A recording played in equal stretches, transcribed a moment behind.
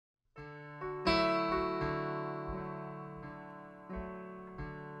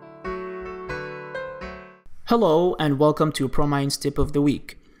Hello and welcome to Promine's Tip of the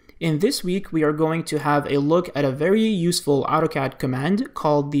Week. In this week, we are going to have a look at a very useful AutoCAD command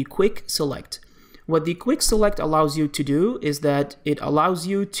called the Quick Select. What the Quick Select allows you to do is that it allows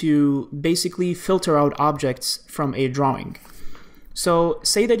you to basically filter out objects from a drawing. So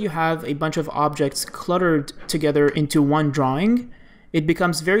say that you have a bunch of objects cluttered together into one drawing. It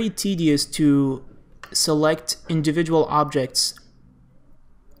becomes very tedious to select individual objects.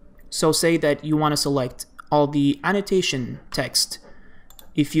 So say that you want to select all the annotation text.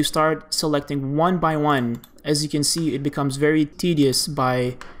 If you start selecting one by one, as you can see, it becomes very tedious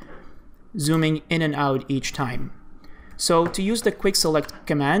by zooming in and out each time. So to use the Quick Select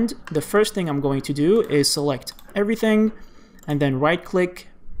command, the first thing I'm going to do is select everything and then right click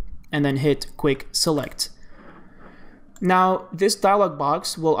and then hit Quick Select. Now this dialog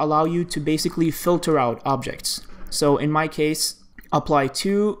box will allow you to basically filter out objects. So in my case, apply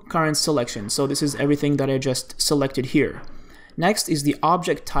to current selection. So this is everything that I just selected here. Next is the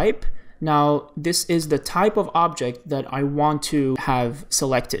object type. Now this is the type of object that I want to have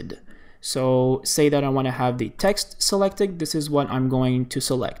selected. So say that I want to have the text selected. This is what I'm going to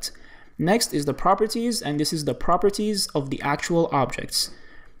select. Next is the properties, and this is the properties of the actual objects.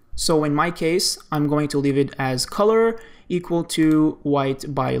 So in my case, I'm going to leave it as color equal to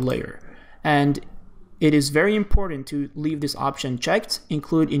white by layer. And it is very important to leave this option checked,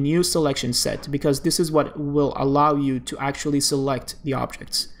 include a new selection set, because this is what will allow you to actually select the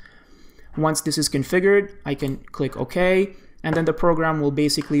objects. Once this is configured, I can click OK, and then the program will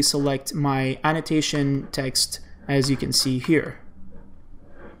basically select my annotation text, as you can see here.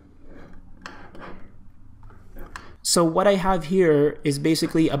 So what I have here is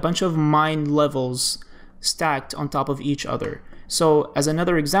basically a bunch of mine levels stacked on top of each other. So as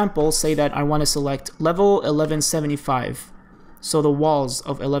another example, say that I want to select level 1175. So the walls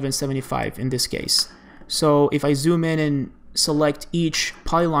of 1175 in this case. So if I zoom in and select each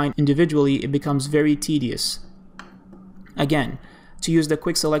polyline individually, it becomes very tedious. Again, to use the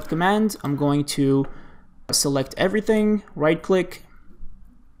Quick Select command, I'm going to select everything, right click,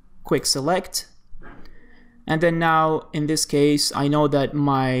 Quick Select. And then now in this case, I know that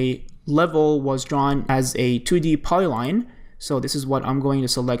my level was drawn as a 2D polyline. So this is what I'm going to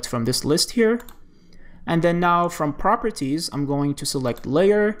select from this list here. And then now from properties, I'm going to select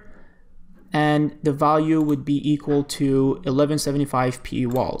layer, and the value would be equal to 1175 PE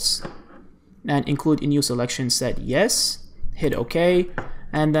walls. And include a new selection set, yes, hit OK,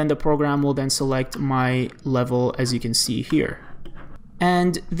 and then the program will then select my level, as you can see here.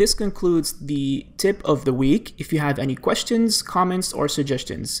 And this concludes the tip of the week. If you have any questions, comments, or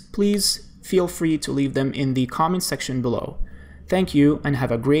suggestions, please feel free to leave them in the comment section below. Thank you and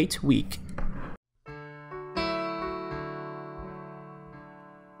have a great week.